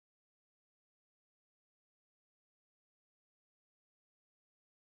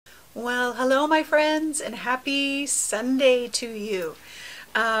Well, hello my friends and happy Sunday to you.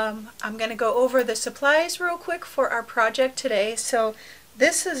 I'm going to go over the supplies real quick for our project today. So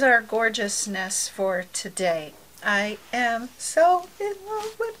this is our gorgeousness for today. I am so in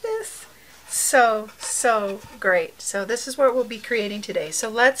love with this. So great. So this is what we'll be creating today. So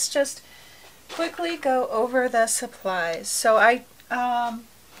let's just quickly go over the supplies. So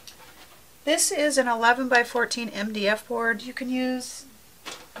this is an 11 by 14 MDF board. You can use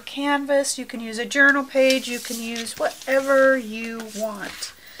a canvas, you can use a journal page, you can use whatever you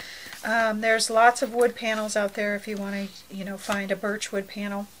want. There's lots of wood panels out there if you want to, find a birch wood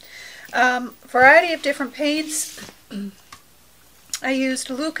panel. Variety of different paints. I used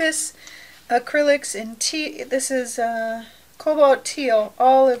Lucas acrylics in tea. This is cobalt teal,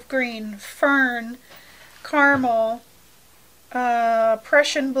 olive green, fern, caramel,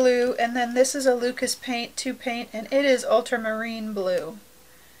 Prussian blue, and then this is a Lucas paint to paint, and it is ultramarine blue.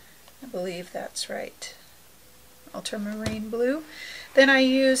 I believe that's right. Ultramarine blue. Then I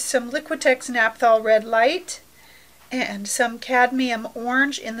used some Liquitex Naphthol Red Light and some cadmium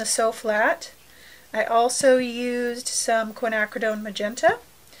orange in the So Flat. I also used some quinacridone magenta.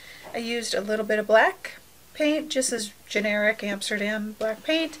 I used a little bit of black paint, just as generic Amsterdam black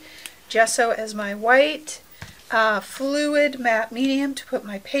paint. Gesso as my white. Fluid matte medium to put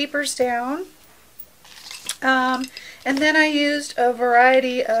my papers down. And then I used a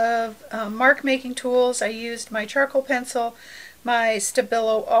variety of mark making tools. I used my charcoal pencil, my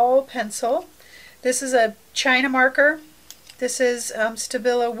Stabilo All pencil. This is a China marker. This is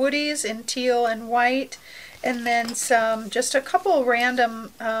Stabilo Woodies in teal and white. And then just a couple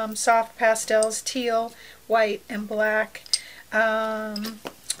random soft pastels, teal, white, and black.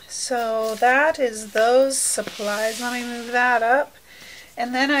 So that is those supplies. Let me move that up.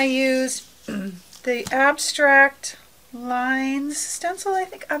 And then I used the abstract lines stencil, I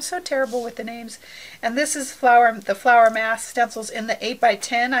think. I'm so terrible with the names. And this is the flower mask stencils in the 8 by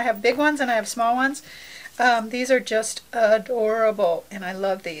 10. I have big ones and I have small ones. These are just adorable and I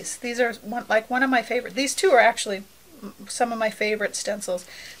love these. These are one of my favorite. These two are actually some of my favorite stencils.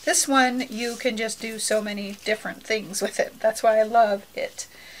 This one, you can just do so many different things with it. That's why I love it.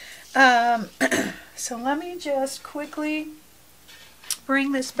 So let me just quickly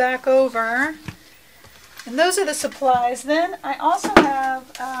bring this back over. And those are the supplies. Then I also have,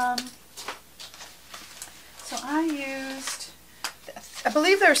 so I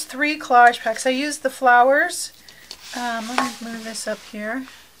believe there's 3 collage packs. I used the flowers. Let me move this up here.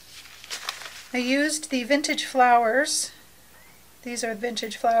 I used the vintage flowers. These are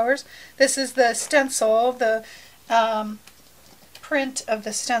vintage flowers. This is the stencil, the print of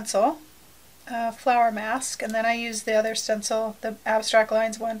the stencil, flower mask, and then I used the other stencil, the abstract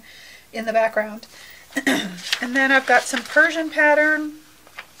lines one, in the background. And then I've got some Persian pattern.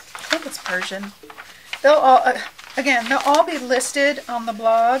 I think it's Persian. They'll all be listed on the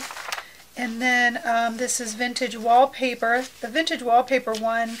blog. And then this is vintage wallpaper. The vintage wallpaper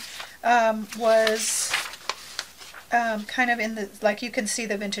one was kind of in the, like, you can see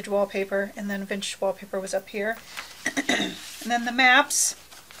the vintage wallpaper, and then vintage wallpaper was up here. And then the maps,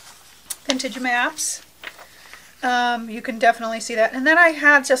 vintage maps. You can definitely see that. And then I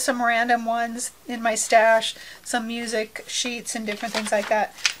had just some random ones in my stash, some music sheets and different things like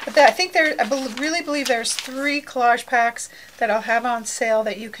that. But I really believe there's 3 collage packs that I'll have on sale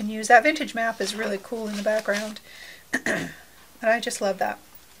that you can use. That vintage map is really cool in the background. And I just love that.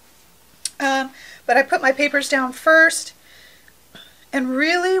 But I put my papers down first and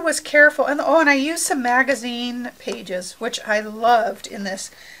really was careful. And I used some magazine pages, which I loved in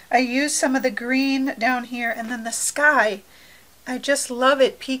this. I used some of the green down here, and then the sky. I just love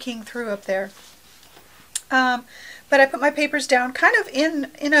it peeking through up there. But I put my papers down kind of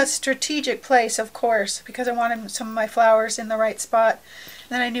in a strategic place, of course, because I wanted some of my flowers in the right spot.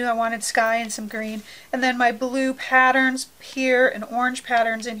 And then I knew I wanted sky and some green. And then my blue patterns here and orange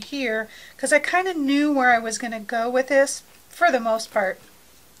patterns in here, because I kind of knew where I was going to go with this for the most part.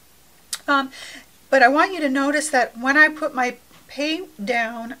 But I want you to notice that when I put my paint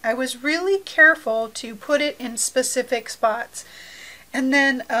down, I was really careful to put it in specific spots, and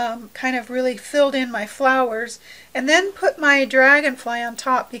then kind of really filled in my flowers, and then put my dragonfly on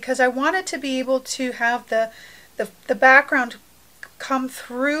top because I wanted to be able to have the background come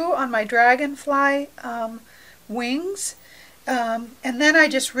through on my dragonfly wings, and then I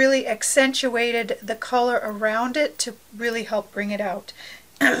just really accentuated the color around it to really help bring it out.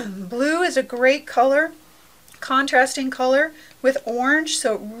 Blue is a great color, contrasting color with orange,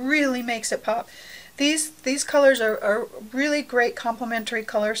 so it really makes it pop. These colors are really great complementary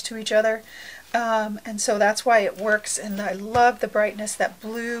colors to each other, and so that's why it works, and I love the brightness, that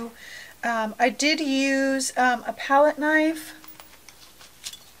blue. I did use a palette knife.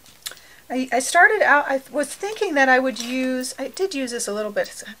 I started out, I was thinking that I did use this a little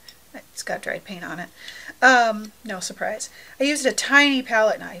bit. It's got dried paint on it. No surprise. I used a tiny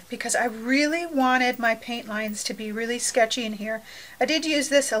palette knife because I really wanted my paint lines to be really sketchy in here. I did use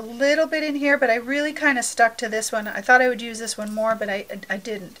this a little bit in here, but I really kind of stuck to this one. I thought I would use this one more, but I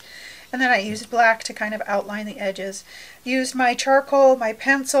didn't. And then I used black to kind of outline the edges. Used my charcoal, my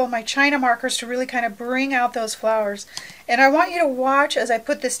pencil, my China markers to really kind of bring out those flowers. And I want you to watch as I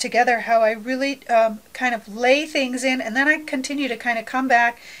put this together how I really kind of lay things in, and then I continue to kind of come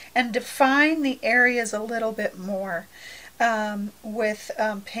back and define the areas a little bit more with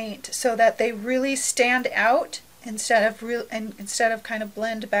paint so that they really stand out instead of kind of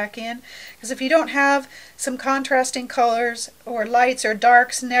blend back in. Because if you don't have some contrasting colors or lights or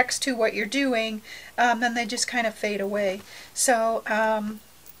darks next to what you're doing, then they just kind of fade away. So I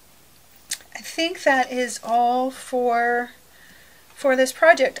think that is all for this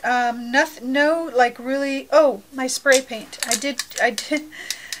project. No, like really. Oh, my spray paint. I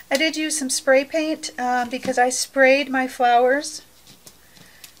did use some spray paint because I sprayed my flowers.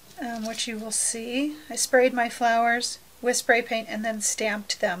 Which you will see. I sprayed my flowers with spray paint and then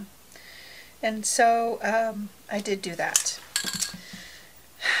stamped them. And so I did do that.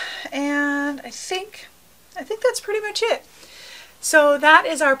 And I think that's pretty much it. So that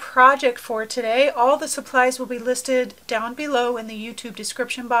is our project for today. All the supplies will be listed down below in the YouTube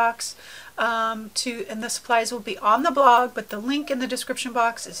description box. And the supplies will be on the blog, but the link in the description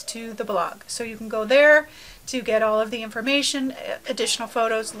box is to the blog. So you can go there to get all of the information, additional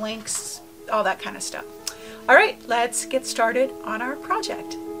photos, links, all that kind of stuff. All right, let's get started on our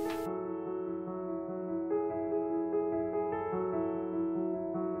project.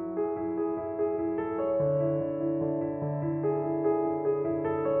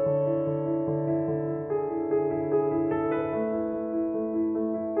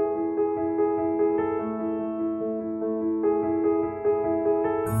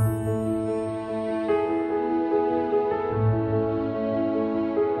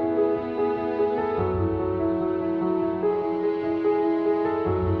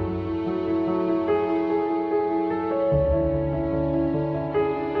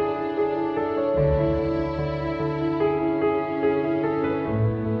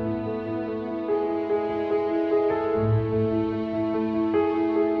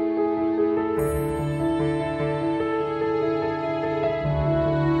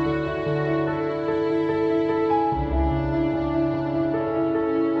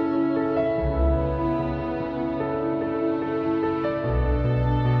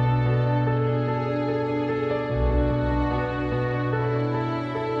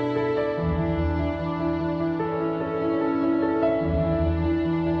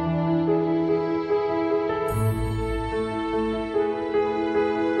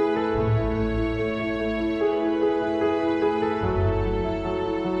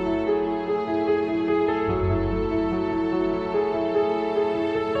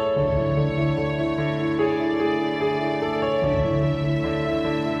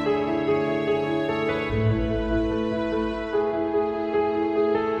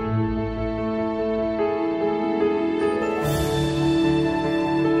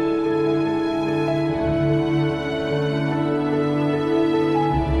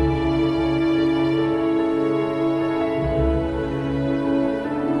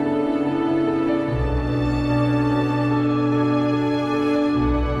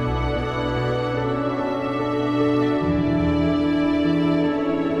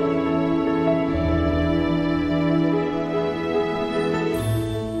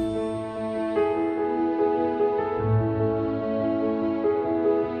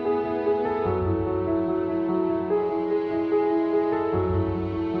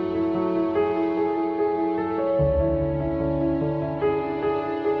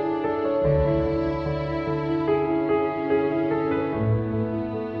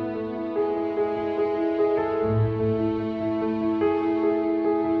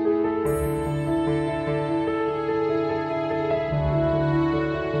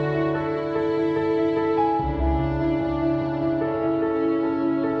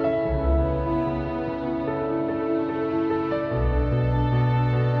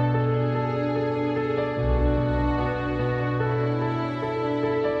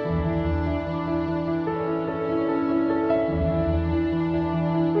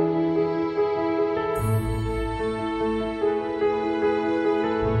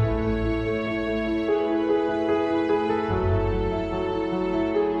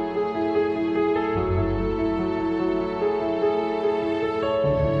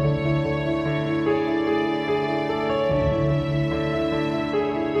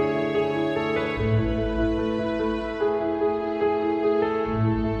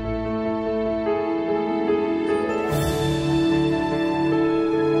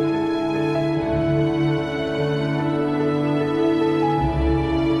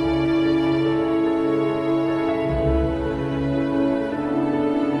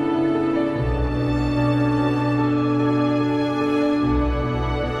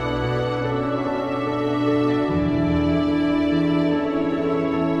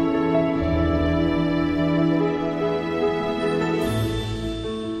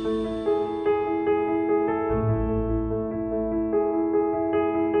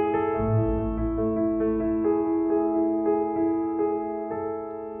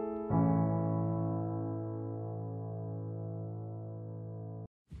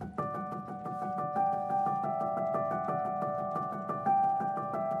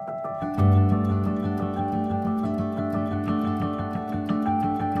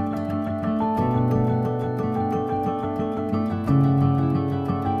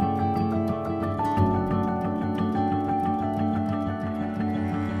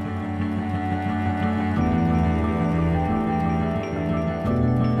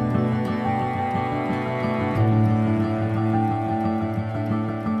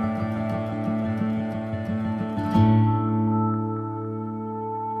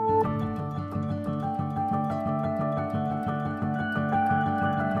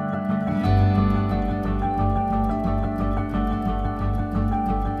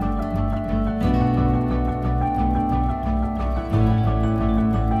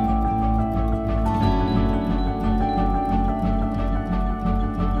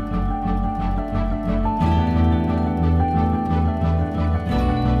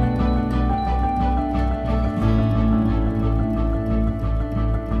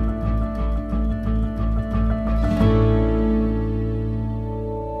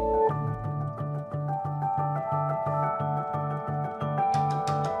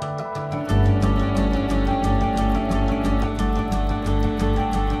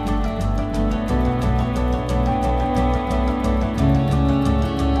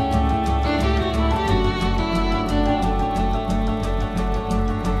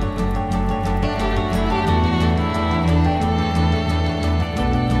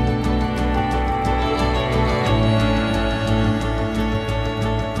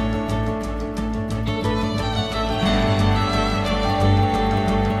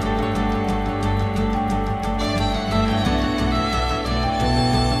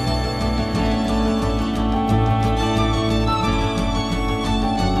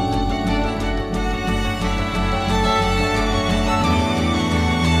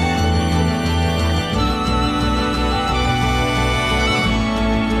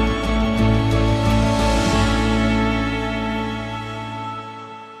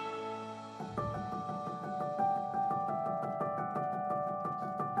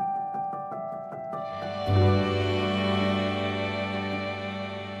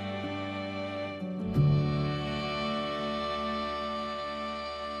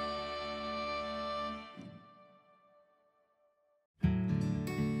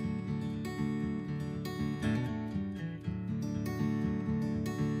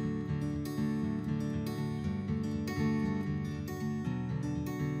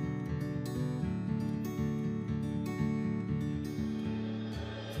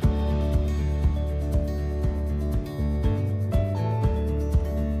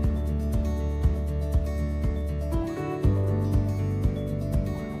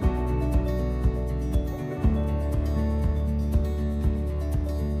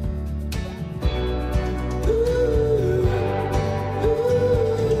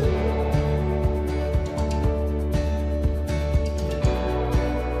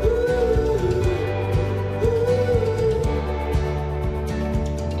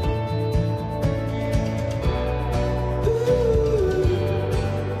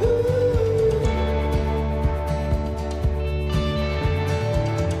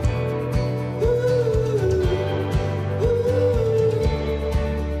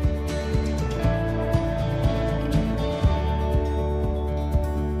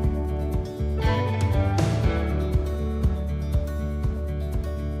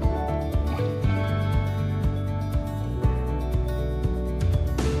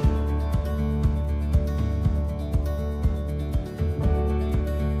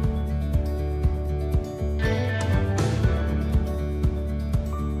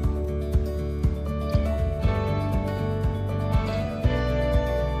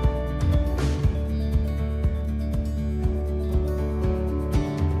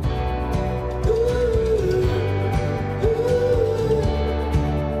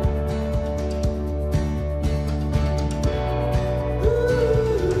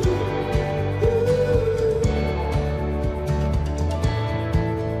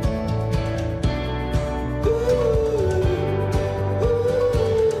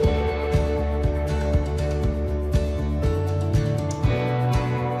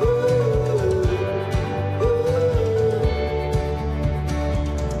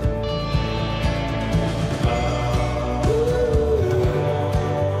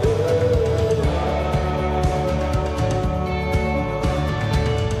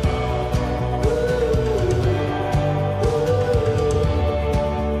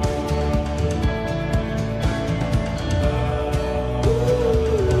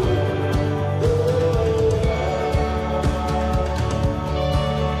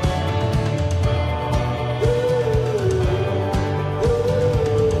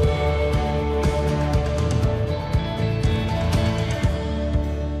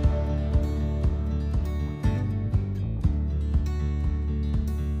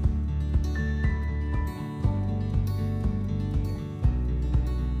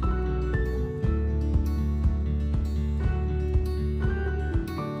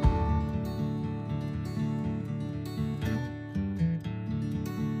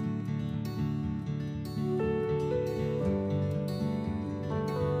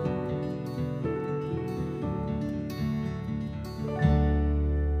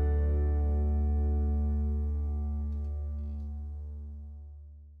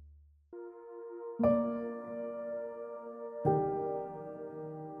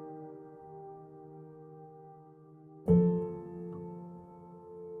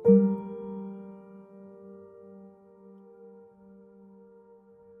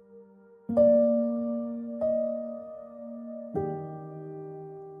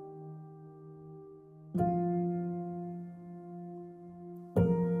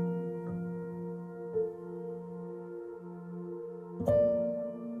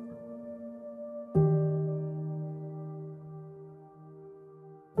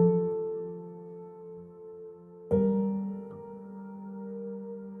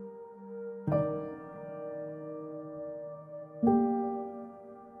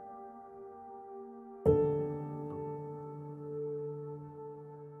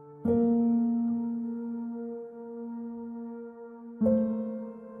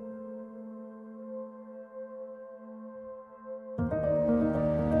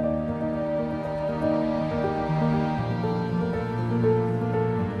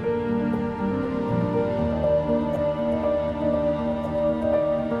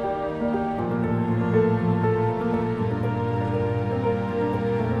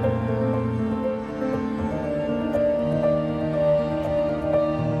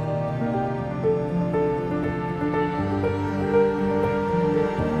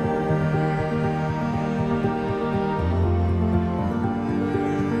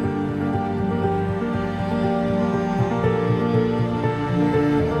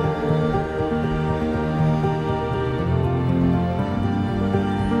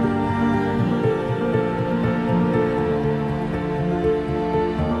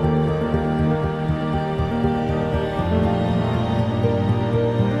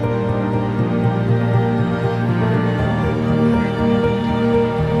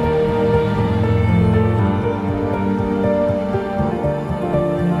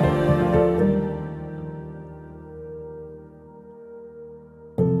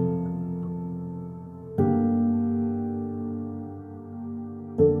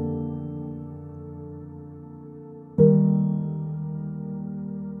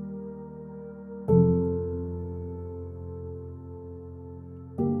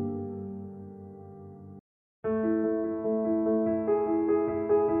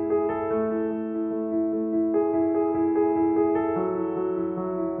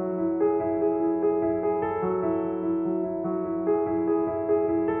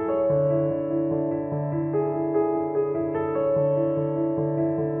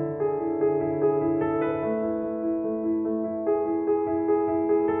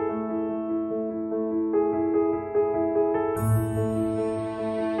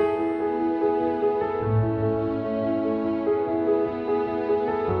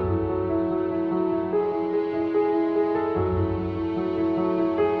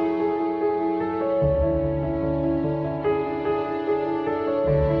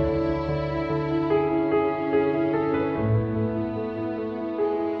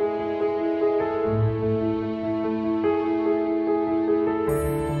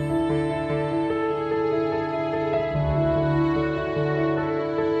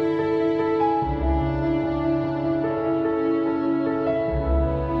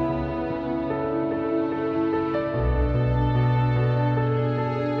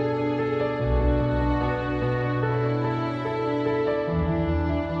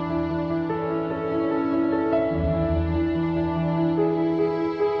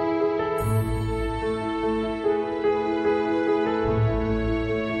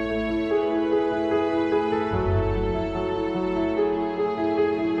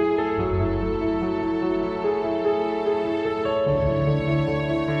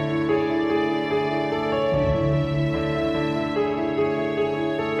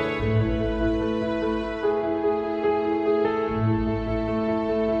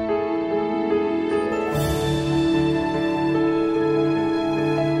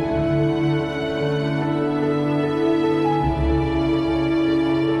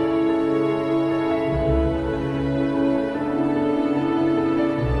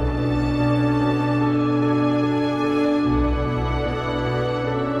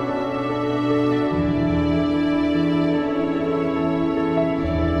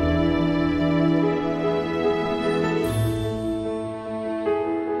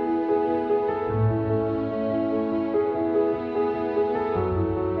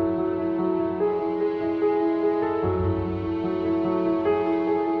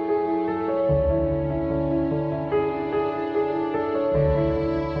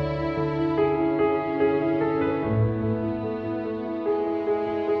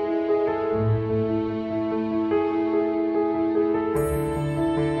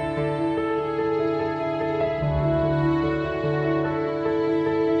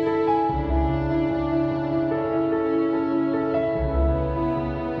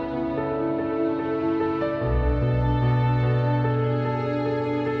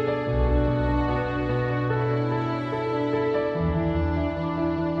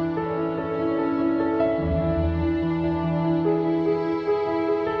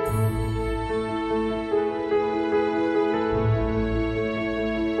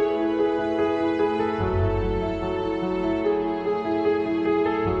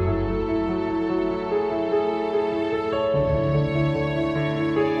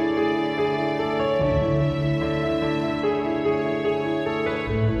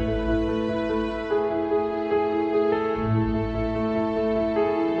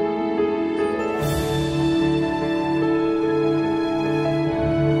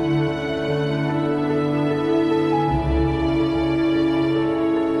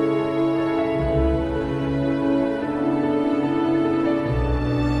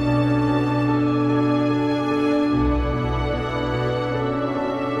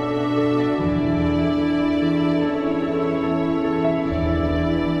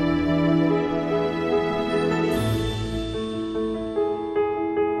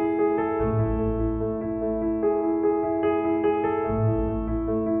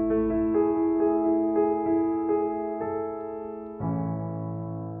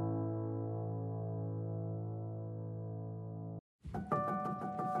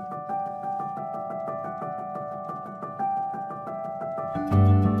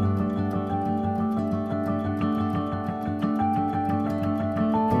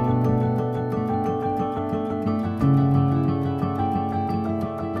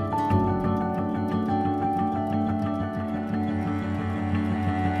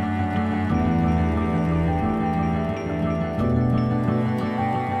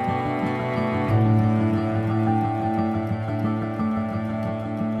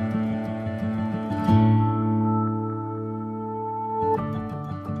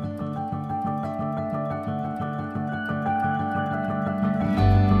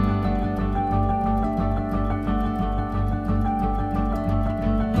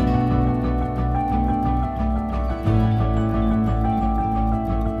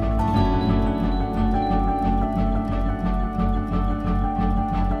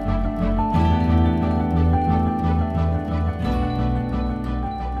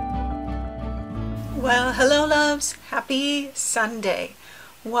 Happy Sunday.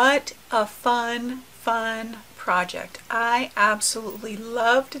 What a fun project. I absolutely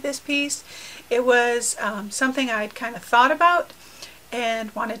loved this piece. It was something I'd kind of thought about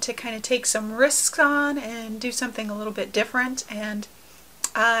and wanted to kind of take some risks on and do something a little bit different, and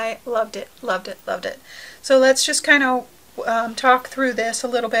I loved it. So let's just kind of talk through this a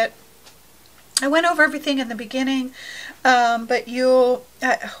little bit. I went over everything in the beginning, but you'll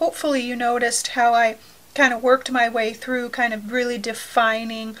hopefully you noticed how I kind of worked my way through kind of really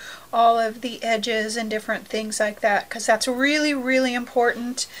defining all of the edges and different things like that, because that's really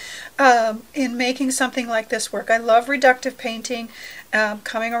important in making something like this work. I love reductive painting,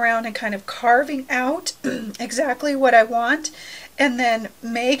 coming around and kind of carving out exactly what I want, and then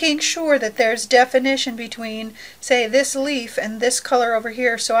making sure that there's definition between, say, this leaf and this color over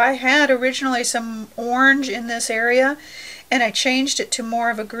here. So I had originally some orange in this area, and I changed it to more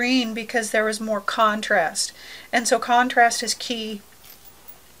of a green because there was more contrast. And so contrast is key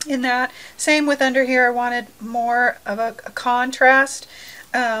in that. Same with under here, I wanted more of a contrast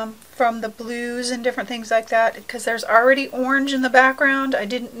from the blues and different things like that, because there's already orange in the background. I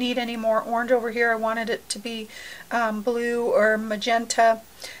didn't need any more orange over here. I wanted it to be blue or magenta.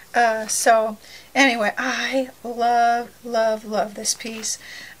 So anyway, I love this piece.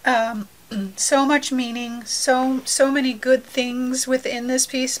 So much meaning, so many good things within this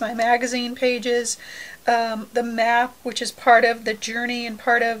piece. My magazine pages, the map, which is part of the journey and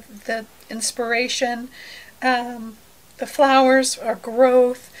part of the inspiration. The flowers are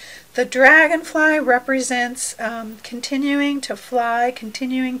growth. The dragonfly represents continuing to fly,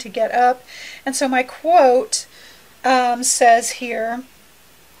 continuing to get up. And so my quote says here,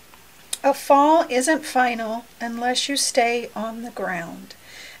 "A fall isn't final unless you stay on the ground."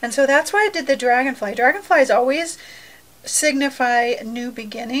 And so that's why I did the dragonfly. Dragonflies always signify a new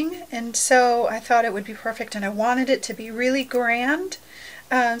beginning, and so I thought it would be perfect, and I wanted it to be really grand,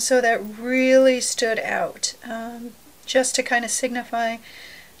 so that really stood out, just to kind of signify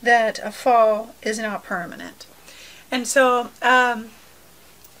that a fall is not permanent. And so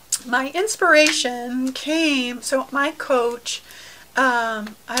my inspiration came, so my coach, I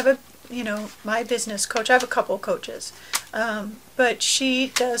have my business coach, I have a couple coaches, but she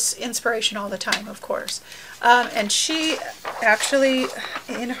does inspiration all the time, of course. And she actually,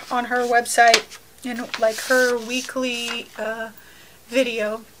 on her website, like her weekly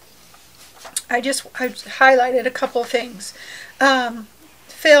video, I highlighted a couple things.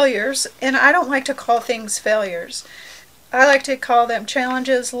 Failures, and I don't like to call things failures. I like to call them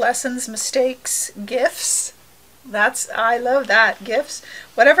challenges, lessons, mistakes, gifts. I love that. Gifts,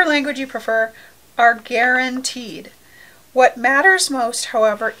 whatever language you prefer, are guaranteed. What matters most,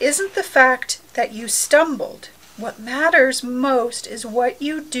 however, isn't the fact that you stumbled. What matters most is what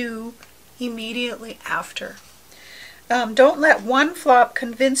you do immediately after. Don't let one flop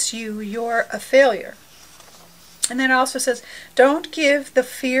convince you you're a failure. And then it also says, don't give the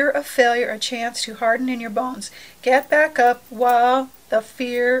fear of failure a chance to harden in your bones. Get back up while the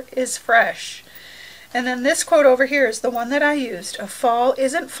fear is fresh. And then this quote over here is the one that I used. A fall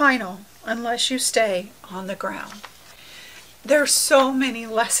isn't final unless you stay on the ground. There's so many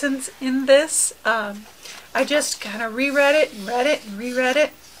lessons in this. I just kind of reread it and read it and reread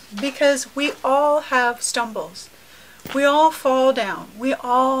it, because we all have stumbles. We all fall down. We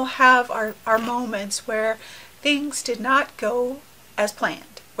all have our moments where things did not go as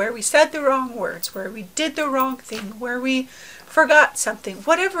planned, where we said the wrong words, where we did the wrong thing, where we forgot something,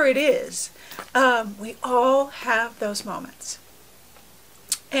 whatever it is. We all have those moments.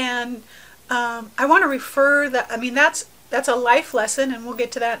 And I want to refer that, that's a life lesson, and we'll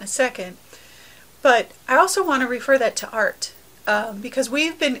get to that in a second. But I also want to refer that to art, because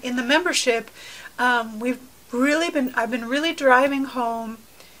we've been in the membership, I've been really driving home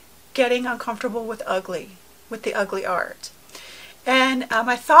getting uncomfortable with the ugly art. And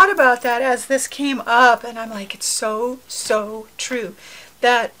I thought about that as this came up, and I'm like, it's so true.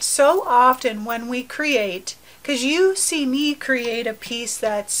 That so often when we create, because you see me create a piece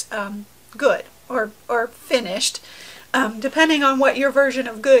that's good or finished, depending on what your version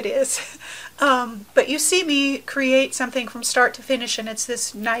of good is. But you see me create something from start to finish, and it's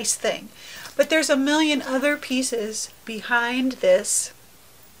this nice thing. But there's a million other pieces behind this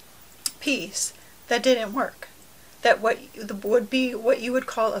piece that didn't work. That would be what you would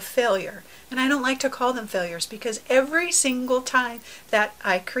call a failure. And I don't like to call them failures, because every single time that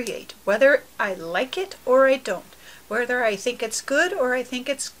I create, whether I like it or I don't, whether I think it's good or I think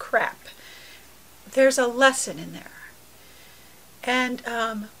it's crap, there's a lesson in there. And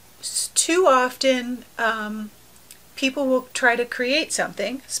too often people will try to create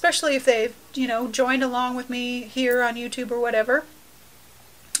something, especially if they've you know, joined along with me here on YouTube or whatever,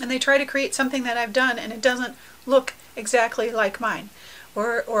 and they try to create something that I've done and it doesn't look exactly like mine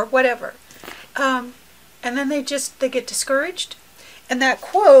or whatever. And then they get discouraged. And that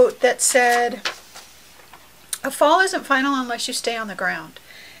quote that said, a fall isn't final unless you stay on the ground.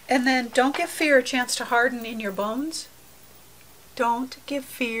 And then don't give fear a chance to harden in your bones. Don't give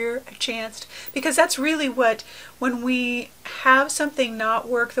fear a chance, because that's really what, when we have something not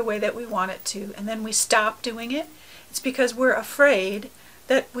work the way that we want it to, and then we stop doing it, it's because we're afraid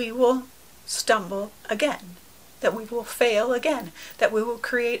that we will stumble again, that we will fail again, that we will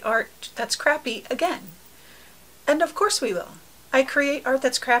create art that's crappy again. And of course we will. I create art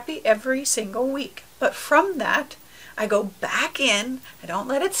that's crappy every single week. But from that, I go back in, I don't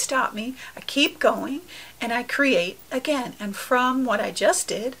let it stop me, I keep going, and I create again. And from what I just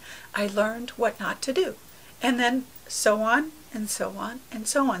did, I learned what not to do. And then so on, and so on, and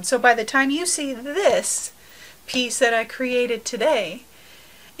so on. So by the time you see this piece that I created today,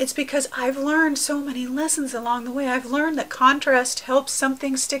 it's because I've learned so many lessons along the way. I've learned that contrast helps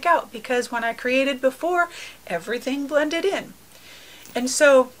something stick out, because when I created before, everything blended in. And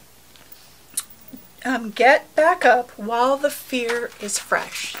so get back up while the fear is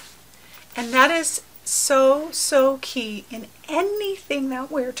fresh. And that is so, so key in anything that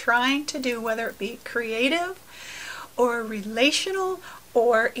we're trying to do, whether it be creative or relational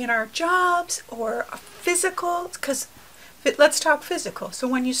or in our jobs or physical. Because let's talk physical. So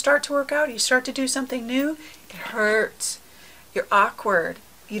when you start to work out, you start to do something new, it hurts. You're awkward.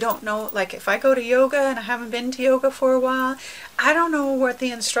 You don't know, like if I go to yoga and I haven't been to yoga for a while, I don't know what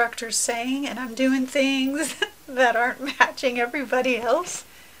the instructor's saying, and I'm doing things that aren't matching everybody else.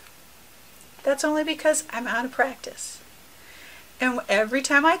 That's only because I'm out of practice. And every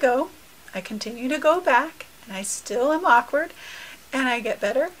time I go, I continue to go back, and I still am awkward, and I get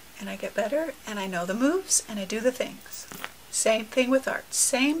better, and I get better, and I know the moves, and I do the things. Same thing with art.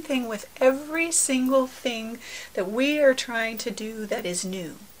 Same thing with every single thing that we are trying to do that is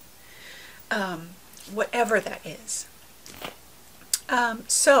new. Whatever that is.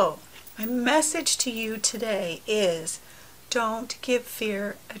 So, my message to you today is, don't give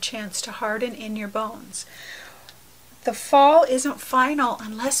fear a chance to harden in your bones. The fall isn't final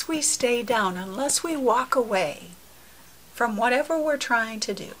unless we stay down, unless we walk away from whatever we're trying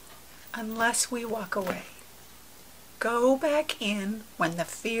to do, unless we walk away. Go back in when the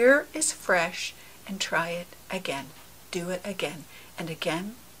fear is fresh and try it again. Do it again and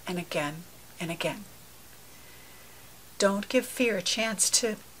again and again and again. Don't give fear a chance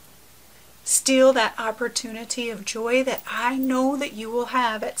to steal that opportunity of joy that I know that you will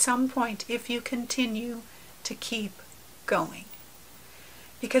have at some point if you continue to keep going.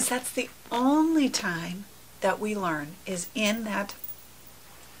 Because that's the only time that we learn, is in that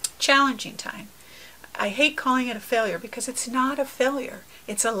challenging time. I hate calling it a failure, because it's not a failure.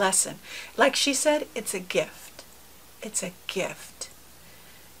 It's a lesson. Like she said, it's a gift. It's a gift.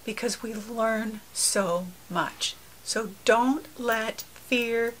 Because we learn so much. So don't let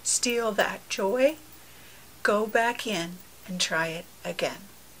fear steal that joy. Go back in and try it again.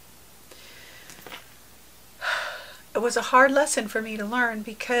 It was a hard lesson for me to learn,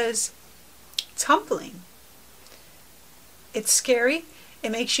 because it's humbling. It's scary.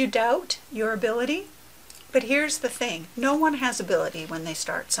 It makes you doubt your ability. But here's the thing. No one has ability when they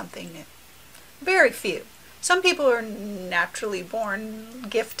start something new. Very few. Some people are naturally born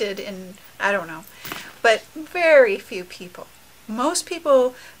gifted in, I don't know. But very few people. Most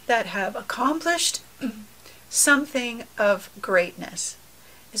people that have accomplished something of greatness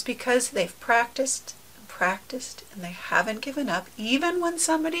is because they've practiced and practiced, and they haven't given up. Even when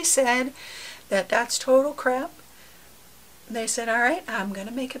somebody said that that's total crap, they said, all right, I'm going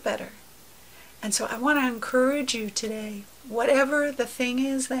to make it better. And so I want to encourage you today, whatever the thing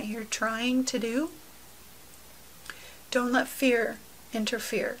is that you're trying to do, don't let fear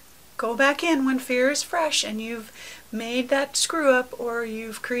interfere. Go back in when fear is fresh and you've made that screw up, or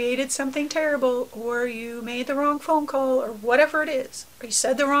you've created something terrible, or you made the wrong phone call, or whatever it is, or you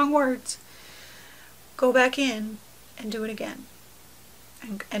said the wrong words. Go back in and do it again,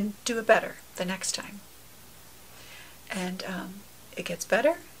 and do it better the next time. And it gets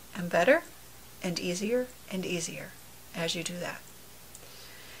better and better and easier as you do that.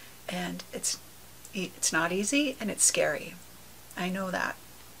 And it's not easy, and it's scary. I know that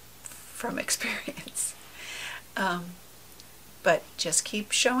from experience. But just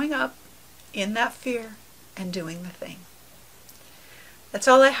keep showing up in that fear and doing the thing. That's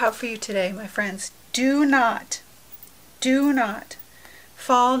all I have for you today, my friends. Do not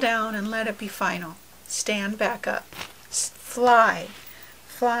fall down and let it be final. Stand back up. Fly.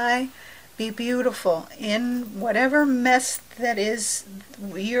 Be beautiful in whatever mess that is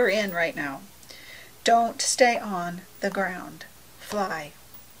you're in right now. Don't stay on the ground. Fly.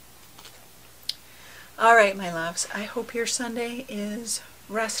 All right, my loves. I hope your Sunday is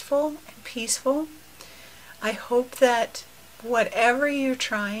restful and peaceful. I hope that whatever you're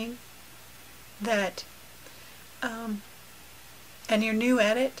trying, that and you're new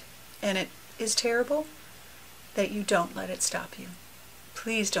at it, and it is terrible, that you don't let it stop you.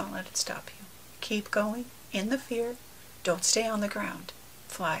 Please don't let it stop you. Keep going in the fear. Don't stay on the ground.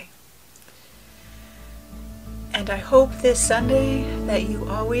 Fly. And I hope this Sunday that you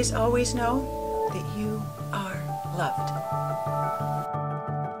always, always know that you are loved.